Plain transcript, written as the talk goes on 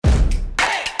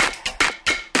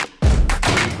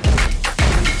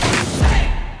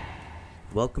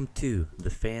Welcome to the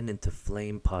Fan into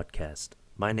Flame podcast.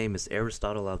 My name is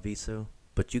Aristotle Alviso,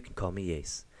 but you can call me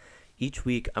Ace. Each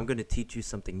week, I'm going to teach you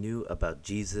something new about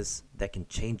Jesus that can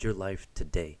change your life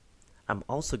today. I'm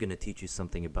also going to teach you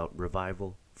something about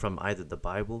revival from either the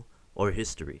Bible or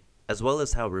history, as well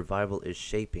as how revival is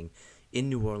shaping in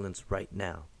New Orleans right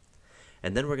now.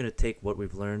 And then we're going to take what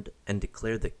we've learned and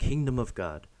declare the kingdom of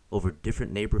God over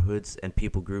different neighborhoods and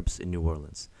people groups in New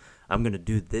Orleans. I'm going to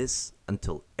do this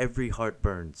until every heart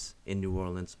burns in New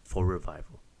Orleans for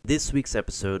revival. This week's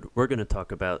episode, we're going to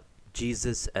talk about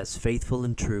Jesus as faithful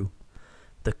and true,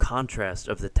 the contrast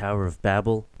of the Tower of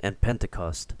Babel and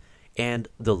Pentecost, and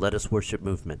the Let Us Worship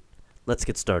movement. Let's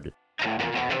get started.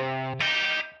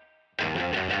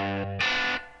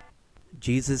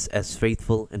 Jesus as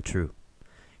faithful and true.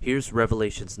 Here's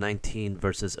Revelations 19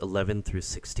 verses 11 through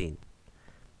 16.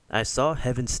 I saw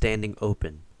heaven standing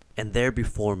open, and there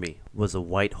before me was a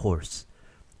white horse,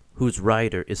 whose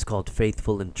rider is called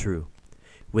Faithful and True.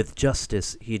 With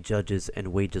justice he judges and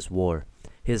wages war.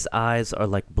 His eyes are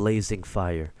like blazing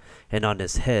fire, and on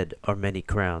his head are many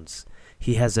crowns.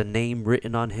 He has a name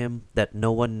written on him that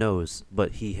no one knows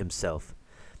but he himself.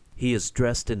 He is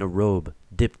dressed in a robe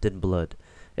dipped in blood,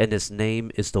 and his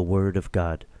name is the Word of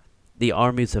God. The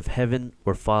armies of heaven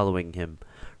were following him,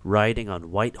 riding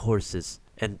on white horses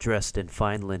and dressed in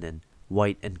fine linen,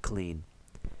 white and clean.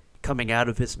 Coming out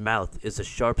of his mouth is a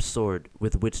sharp sword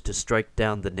with which to strike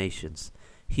down the nations.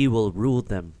 He will rule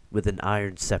them with an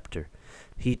iron scepter.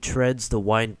 He treads the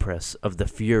winepress of the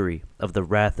fury of the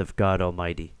wrath of God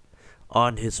Almighty.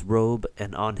 On his robe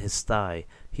and on his thigh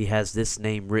he has this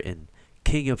name written,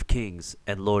 King of Kings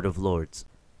and Lord of Lords.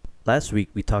 Last week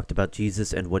we talked about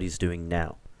Jesus and what he's doing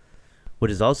now.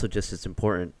 What is also just as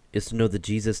important is to know the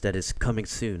Jesus that is coming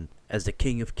soon as the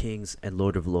King of Kings and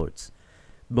Lord of Lords.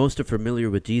 Most are familiar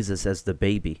with Jesus as the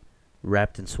baby,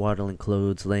 wrapped in swaddling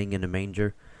clothes, laying in a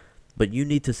manger. But you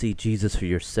need to see Jesus for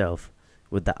yourself,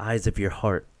 with the eyes of your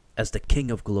heart, as the King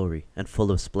of glory and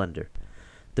full of splendor.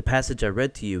 The passage I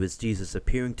read to you is Jesus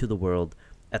appearing to the world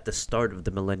at the start of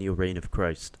the millennial reign of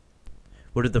Christ.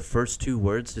 What are the first two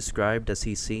words described as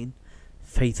he's seen?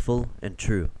 Faithful and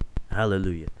true.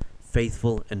 Hallelujah.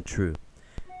 Faithful and true.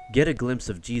 Get a glimpse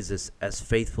of Jesus as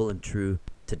faithful and true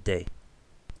today.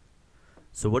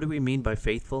 So what do we mean by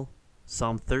faithful?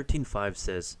 Psalm 13:5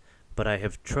 says, But I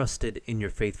have trusted in your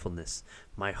faithfulness.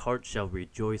 My heart shall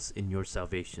rejoice in your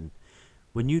salvation.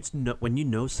 When you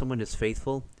know someone is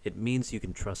faithful, it means you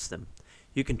can trust them.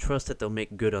 You can trust that they'll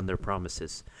make good on their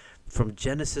promises. From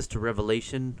Genesis to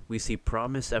Revelation, we see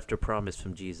promise after promise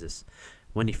from Jesus.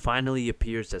 When he finally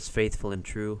appears as faithful and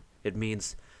true, it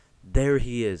means, there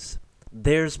he is.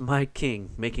 There's my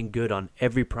King making good on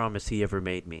every promise he ever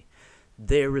made me.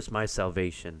 There is my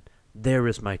salvation. There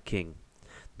is my King.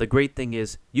 The great thing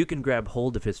is, you can grab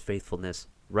hold of his faithfulness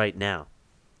right now.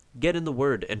 Get in the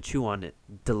Word and chew on it.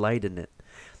 Delight in it.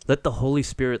 Let the Holy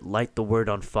Spirit light the Word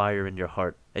on fire in your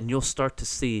heart, and you'll start to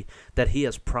see that he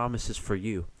has promises for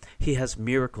you. He has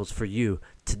miracles for you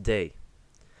today.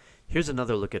 Here's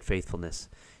another look at faithfulness.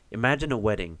 Imagine a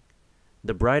wedding.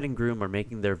 The bride and groom are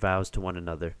making their vows to one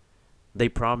another. They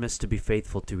promise to be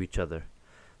faithful to each other.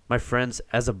 My friends,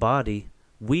 as a body,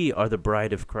 we are the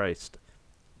bride of Christ.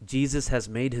 Jesus has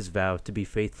made his vow to be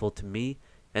faithful to me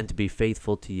and to be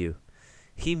faithful to you.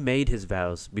 He made his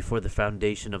vows before the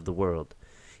foundation of the world.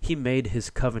 He made his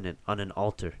covenant on an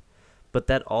altar. But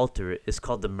that altar is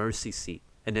called the mercy seat,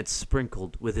 and it's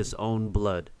sprinkled with his own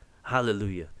blood.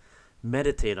 Hallelujah.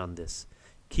 Meditate on this.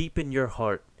 Keep in your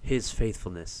heart his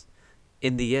faithfulness.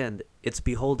 In the end, it's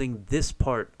beholding this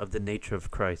part of the nature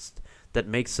of Christ that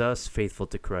makes us faithful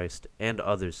to Christ and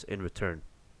others in return.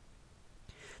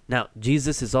 Now,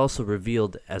 Jesus is also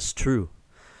revealed as true.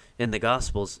 In the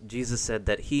Gospels, Jesus said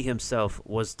that he himself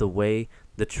was the way,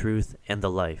 the truth, and the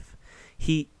life.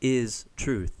 He is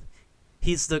truth.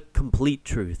 He's the complete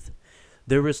truth.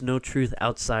 There is no truth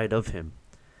outside of him.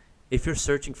 If you're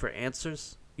searching for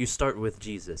answers, you start with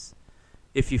Jesus.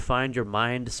 If you find your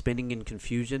mind spinning in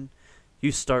confusion,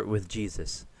 you start with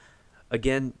Jesus.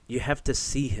 Again, you have to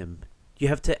see him. You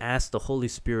have to ask the Holy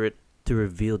Spirit to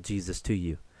reveal Jesus to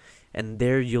you. And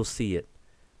there you'll see it.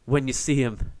 When you see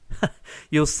him,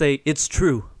 you'll say, it's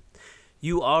true.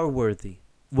 You are worthy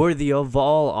of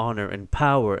all honor and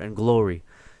power and glory.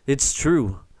 It's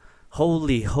true.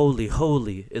 Holy, holy,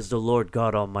 holy is the Lord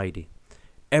God Almighty.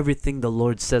 Everything the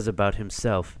Lord says about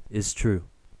himself is true.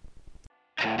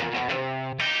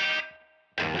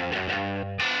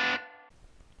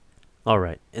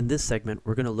 Alright, in this segment,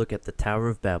 we're going to look at the Tower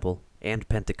of Babel and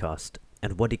Pentecost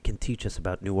and what it can teach us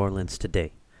about New Orleans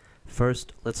today.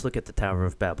 First, let's look at the Tower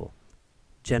of Babel.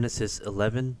 Genesis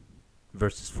 11,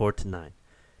 verses 4 to 9.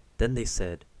 Then they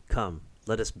said, "Come,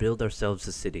 let us build ourselves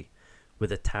a city,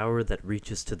 with a tower that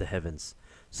reaches to the heavens,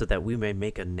 so that we may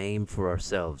make a name for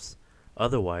ourselves.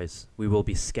 Otherwise, we will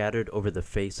be scattered over the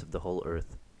face of the whole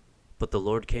earth." But the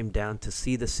Lord came down to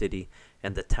see the city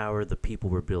and the tower the people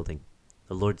were building.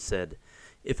 The Lord said,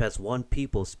 "If as one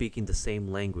people speaking the same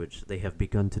language they have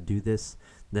begun to do this,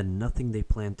 then nothing they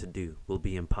plan to do will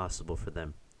be impossible for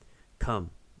them.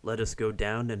 Come, let us go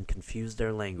down and confuse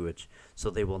their language, so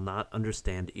they will not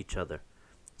understand each other."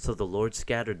 So the Lord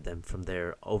scattered them from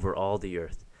there over all the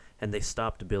earth, and they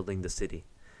stopped building the city.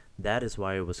 That is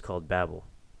why it was called Babel,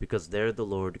 because there the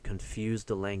Lord confused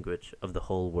the language of the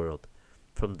whole world.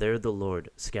 From there the Lord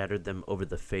scattered them over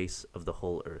the face of the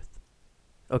whole earth.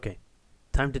 Okay,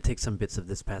 time to take some bits of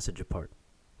this passage apart.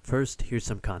 First, here's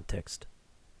some context.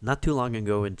 Not too long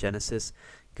ago in Genesis,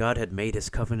 God had made his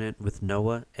covenant with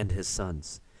Noah and his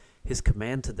sons. His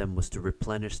command to them was to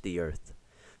replenish the earth.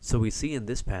 So we see in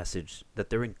this passage that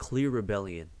they're in clear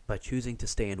rebellion by choosing to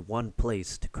stay in one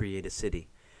place to create a city.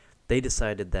 They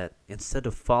decided that instead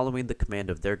of following the command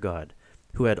of their God,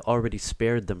 who had already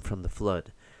spared them from the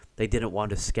flood, they didn't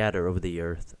want to scatter over the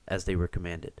earth as they were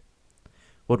commanded.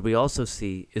 What we also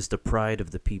see is the pride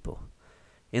of the people.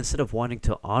 Instead of wanting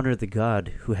to honor the God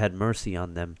who had mercy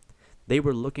on them, they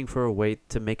were looking for a way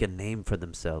to make a name for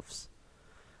themselves.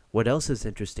 What else is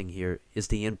interesting here is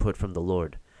the input from the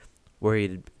Lord,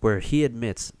 where he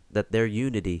admits that their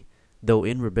unity, though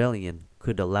in rebellion,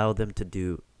 could allow them to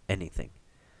do anything.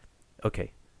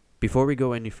 Okay, before we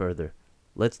go any further,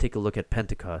 let's take a look at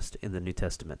Pentecost in the New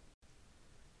Testament.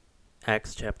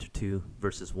 Acts chapter 2,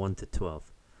 verses 1 to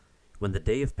 12. When the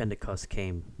day of Pentecost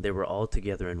came, they were all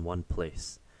together in one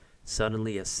place.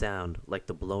 Suddenly a sound like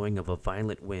the blowing of a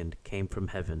violent wind came from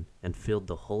heaven and filled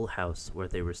the whole house where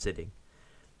they were sitting.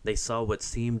 They saw what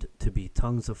seemed to be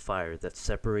tongues of fire that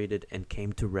separated and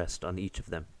came to rest on each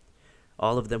of them.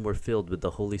 All of them were filled with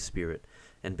the Holy Spirit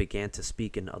and began to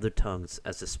speak in other tongues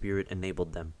as the Spirit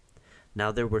enabled them.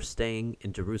 Now there were staying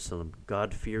in Jerusalem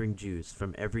God-fearing Jews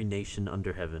from every nation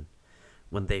under heaven.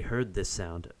 When they heard this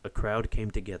sound, a crowd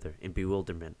came together in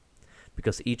bewilderment,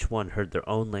 because each one heard their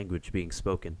own language being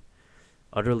spoken.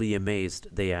 Utterly amazed,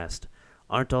 they asked,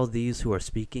 "Aren't all these who are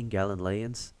speaking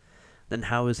Galileans? Then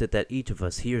how is it that each of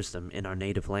us hears them in our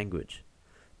native language?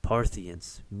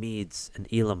 Parthians, Medes, and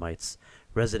Elamites,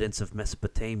 residents of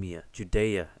Mesopotamia,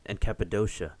 Judea, and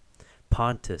Cappadocia,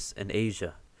 Pontus and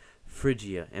Asia,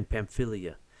 Phrygia and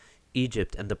Pamphylia,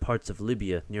 Egypt and the parts of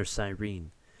Libya near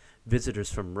Cyrene,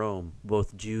 visitors from Rome,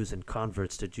 both Jews and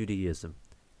converts to Judaism,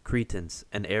 Cretans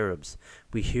and Arabs,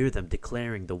 we hear them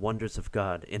declaring the wonders of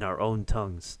God in our own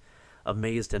tongues."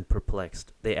 Amazed and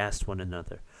perplexed, they asked one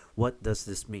another, "What does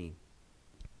this mean?"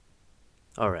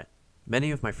 Alright,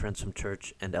 many of my friends from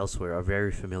church and elsewhere are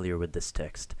very familiar with this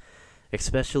text,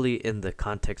 especially in the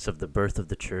context of the birth of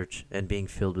the church and being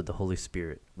filled with the Holy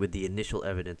Spirit, with the initial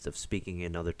evidence of speaking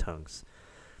in other tongues.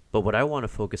 But what I want to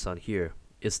focus on here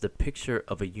is the picture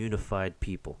of a unified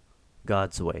people,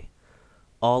 God's way.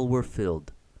 All were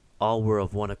filled, all were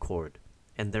of one accord,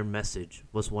 and their message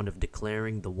was one of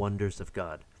declaring the wonders of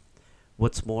God.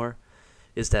 What's more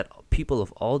is that people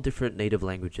of all different native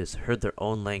languages heard their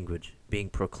own language being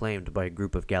proclaimed by a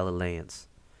group of Galileans.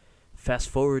 Fast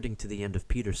forwarding to the end of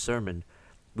Peter's sermon,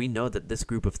 we know that this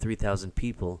group of 3,000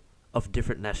 people of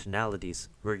different nationalities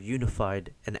were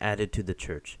unified and added to the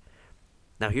church.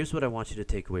 Now here's what I want you to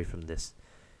take away from this.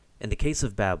 In the case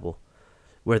of Babel,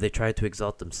 where they tried to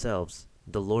exalt themselves,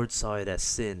 the Lord saw it as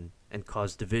sin and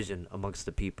caused division amongst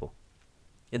the people.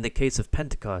 In the case of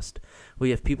Pentecost,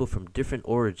 we have people from different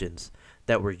origins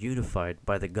that were unified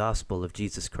by the gospel of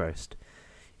Jesus Christ.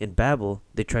 In Babel,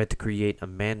 they tried to create a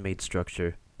man-made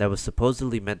structure that was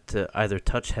supposedly meant to either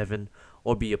touch heaven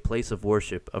or be a place of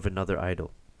worship of another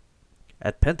idol.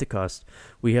 At Pentecost,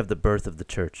 we have the birth of the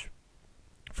church.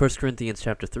 1 Corinthians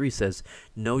chapter 3 says,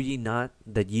 "Know ye not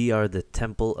that ye are the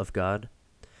temple of God?"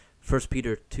 1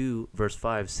 Peter 2 verse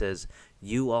 5 says,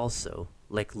 "You also,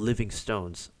 like living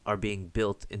stones, are being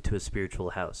built into a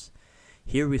spiritual house."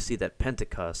 Here we see that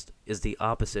Pentecost is the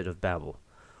opposite of Babel,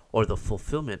 or the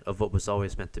fulfillment of what was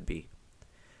always meant to be.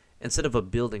 Instead of a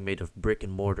building made of brick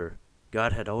and mortar,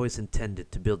 God had always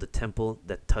intended to build a temple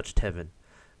that touched heaven,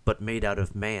 but made out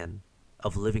of man,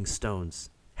 of living stones,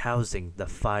 housing the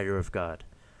fire of God.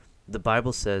 The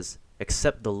Bible says,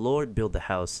 "Except the Lord build the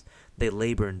house, they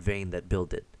labor in vain that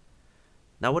build it."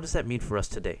 Now what does that mean for us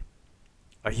today?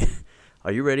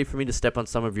 Are you ready for me to step on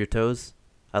some of your toes?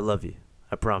 I love you,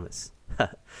 I promise.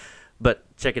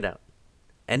 But check it out.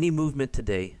 Any movement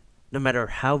today, no matter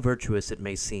how virtuous it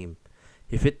may seem,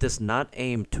 if it does not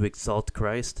aim to exalt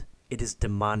Christ, it is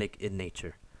demonic in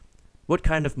nature. What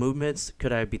kind of movements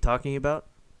could I be talking about?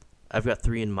 I've got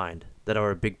three in mind that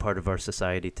are a big part of our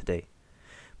society today: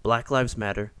 Black Lives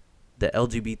Matter, the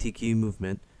LGBTQ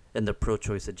movement, and the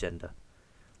pro-choice agenda.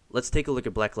 Let's take a look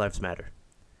at Black Lives Matter.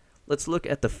 Let's look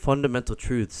at the fundamental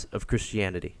truths of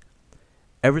Christianity.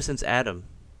 Ever since Adam,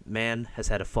 man has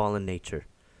had a fallen nature.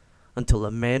 Until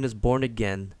a man is born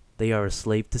again, they are a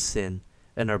slave to sin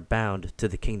and are bound to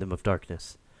the kingdom of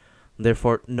darkness.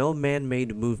 Therefore, no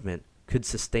man-made movement could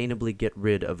sustainably get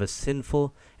rid of a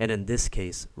sinful, and in this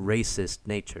case, racist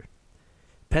nature.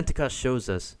 Pentecost shows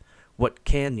us what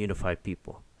can unify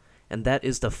people, and that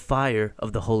is the fire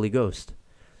of the Holy Ghost.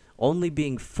 Only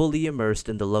being fully immersed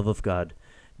in the love of God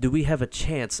do we have a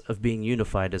chance of being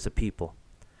unified as a people.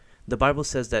 The Bible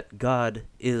says that God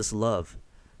is love,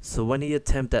 so any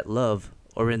attempt at love,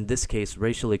 or in this case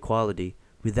racial equality,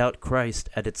 without Christ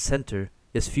at its center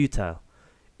is futile.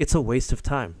 It's a waste of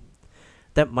time.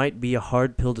 That might be a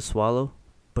hard pill to swallow,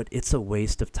 but it's a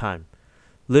waste of time.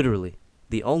 Literally,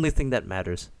 the only thing that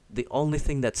matters, the only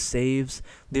thing that saves,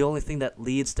 the only thing that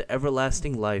leads to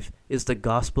everlasting life is the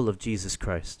gospel of Jesus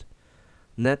Christ.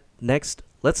 Next,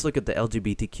 let's look at the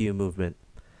LGBTQ movement.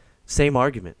 Same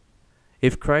argument.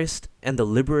 If Christ and the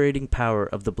liberating power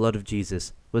of the blood of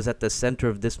Jesus was at the center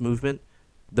of this movement,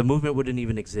 the movement wouldn't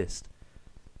even exist.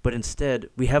 But instead,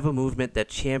 we have a movement that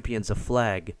champions a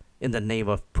flag in the name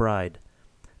of pride,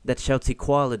 that shouts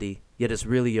equality, yet is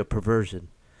really a perversion.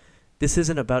 This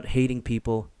isn't about hating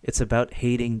people, it's about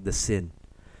hating the sin.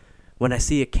 When I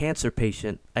see a cancer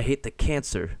patient, I hate the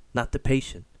cancer, not the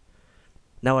patient.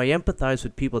 Now, I empathize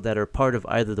with people that are part of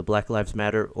either the Black Lives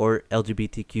Matter or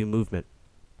LGBTQ movement.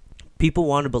 People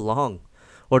want to belong,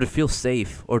 or to feel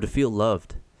safe, or to feel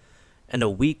loved. And a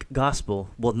weak gospel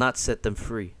will not set them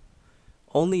free.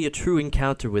 Only a true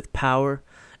encounter with power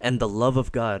and the love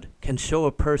of God can show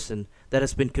a person that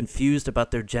has been confused about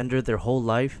their gender their whole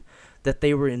life that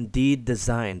they were indeed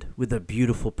designed with a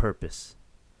beautiful purpose.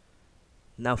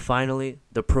 Now finally,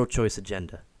 the pro-choice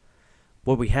agenda.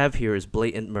 What we have here is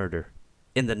blatant murder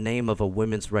in the name of a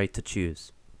woman's right to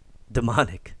choose.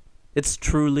 Demonic. It's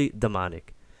truly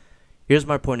demonic. Here's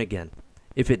my point again.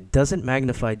 If it doesn't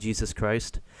magnify Jesus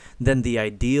Christ, then the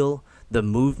ideal, the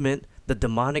movement, the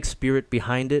demonic spirit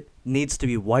behind it needs to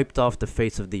be wiped off the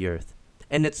face of the earth.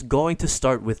 And it's going to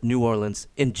start with New Orleans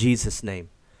in Jesus' name.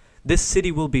 This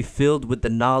city will be filled with the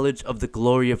knowledge of the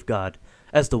glory of God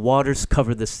as the waters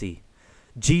cover the sea.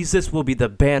 Jesus will be the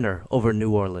banner over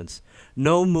New Orleans.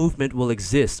 No movement will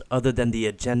exist other than the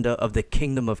agenda of the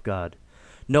kingdom of God.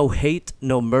 No hate,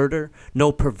 no murder,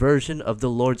 no perversion of the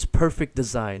Lord's perfect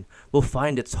design will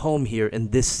find its home here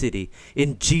in this city,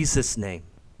 in Jesus' name.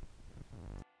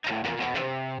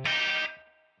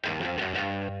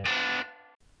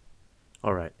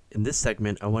 Alright, in this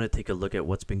segment, I want to take a look at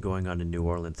what's been going on in New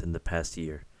Orleans in the past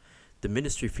year. The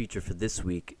ministry feature for this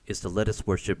week is the Let Us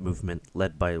Worship movement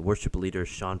led by worship leader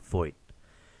Sean Foyt.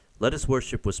 Let Us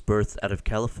Worship was birthed out of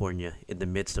California in the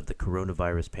midst of the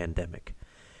coronavirus pandemic.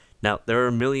 Now, there are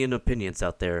a million opinions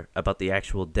out there about the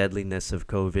actual deadliness of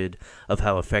COVID, of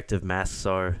how effective masks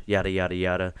are, yada yada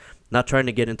yada. Not trying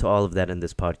to get into all of that in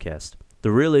this podcast.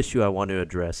 The real issue I want to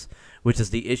address, which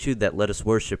is the issue that Let Us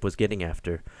Worship was getting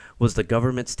after, was the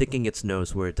government sticking its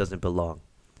nose where it doesn't belong.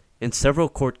 In several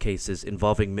court cases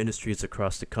involving ministries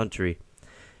across the country,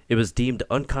 it was deemed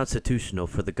unconstitutional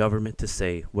for the government to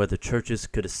say whether churches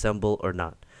could assemble or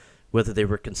not, whether they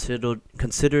were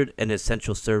considered an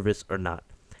essential service or not,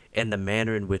 and the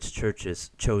manner in which churches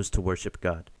chose to worship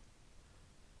God.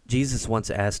 Jesus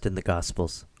once asked in the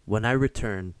Gospels, "When I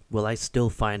return, will I still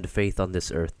find faith on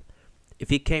this earth?" If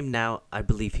he came now, I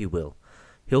believe he will.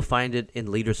 He'll find it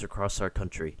in leaders across our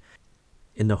country,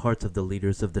 in the hearts of the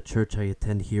leaders of the church I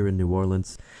attend here in New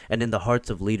Orleans, and in the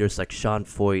hearts of leaders like Sean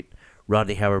Foyt,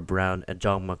 Rodney Howard-Brown, and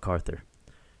John MacArthur.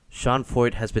 Sean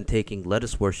Foyt has been taking Let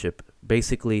Us Worship,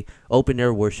 basically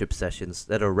open-air worship sessions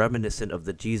that are reminiscent of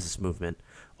the Jesus movement,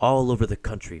 all over the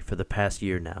country for the past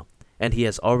year now, and he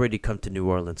has already come to New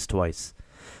Orleans twice.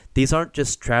 These aren't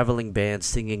just traveling bands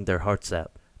singing their hearts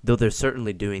out, though they're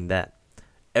certainly doing that.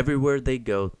 Everywhere they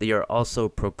go, they are also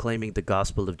proclaiming the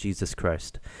gospel of Jesus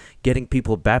Christ, getting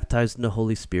people baptized in the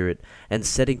Holy Spirit, and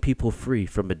setting people free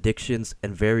from addictions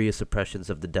and various oppressions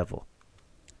of the devil.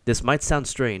 This might sound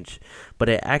strange, but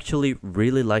I actually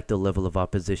really like the level of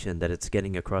opposition that it's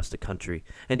getting across the country,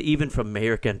 and even from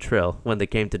Mayor Cantrell when they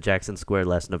came to Jackson Square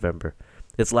last November.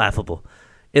 It's laughable.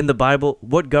 In the Bible,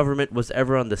 what government was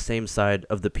ever on the same side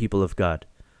of the people of God?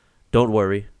 Don't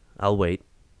worry, I'll wait.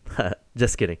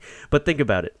 Just kidding. But think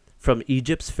about it. From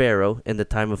Egypt's Pharaoh in the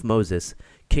time of Moses,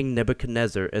 King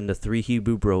Nebuchadnezzar and the three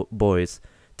Hebrew boys,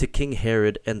 to King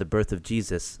Herod and the birth of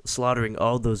Jesus, slaughtering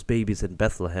all those babies in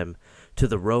Bethlehem, to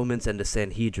the Romans and the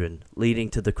Sanhedrin,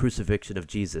 leading to the crucifixion of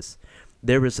Jesus.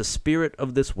 There is a spirit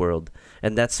of this world,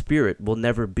 and that spirit will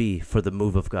never be for the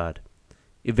move of God.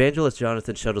 Evangelist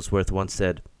Jonathan Shuttlesworth once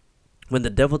said, "When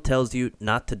the devil tells you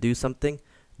not to do something,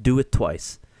 do it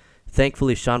twice."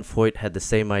 Thankfully, Sean Foyt had the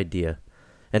same idea,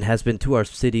 and has been to our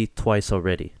city twice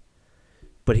already.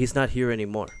 But he's not here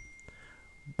anymore.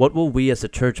 What will we as a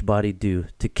church body do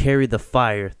to carry the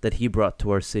fire that he brought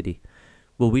to our city?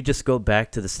 Will we just go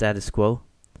back to the status quo?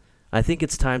 I think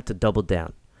it's time to double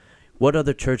down. What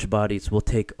other church bodies will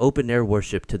take open-air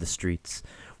worship to the streets?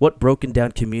 What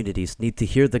broken-down communities need to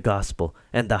hear the gospel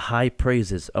and the high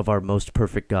praises of our most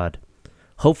perfect God?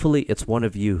 Hopefully, it's one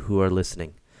of you who are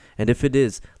listening. And if it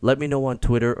is, let me know on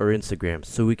Twitter or Instagram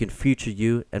so we can feature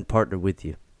you and partner with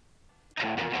you.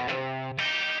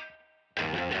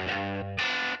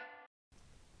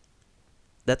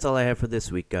 That's all I have for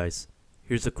this week, guys.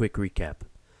 Here's a quick recap.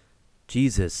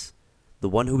 Jesus, the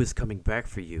one who is coming back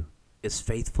for you, is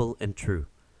faithful and true.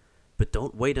 But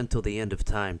don't wait until the end of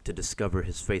time to discover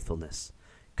his faithfulness.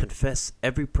 Confess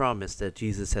every promise that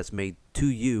Jesus has made to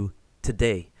you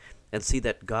today, and see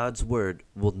that God's word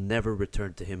will never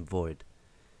return to him void.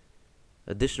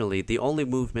 Additionally, the only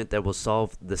movement that will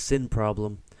solve the sin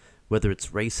problem, whether it's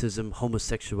racism,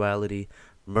 homosexuality,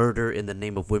 murder in the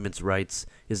name of women's rights,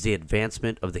 is the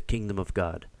advancement of the kingdom of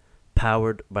God,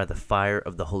 powered by the fire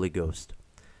of the Holy Ghost.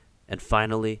 And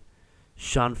finally,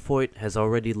 Sean Foyt has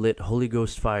already lit Holy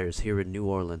Ghost fires here in New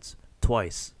Orleans,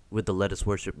 twice with the Let Us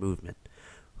Worship movement.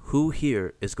 Who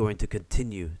here is going to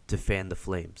continue to fan the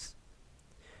flames?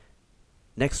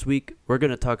 Next week, we're going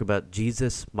to talk about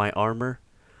Jesus, My Armor,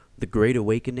 The Great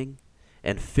Awakening,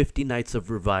 and 50 Nights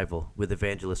of Revival with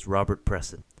evangelist Robert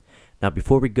Presson. Now,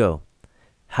 before we go,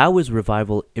 how is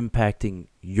revival impacting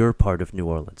your part of New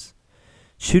Orleans?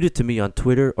 Shoot it to me on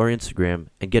Twitter or Instagram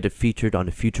and get it featured on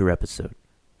a future episode.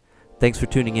 Thanks for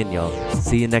tuning in, y'all.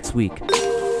 See you next week.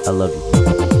 I love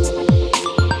you.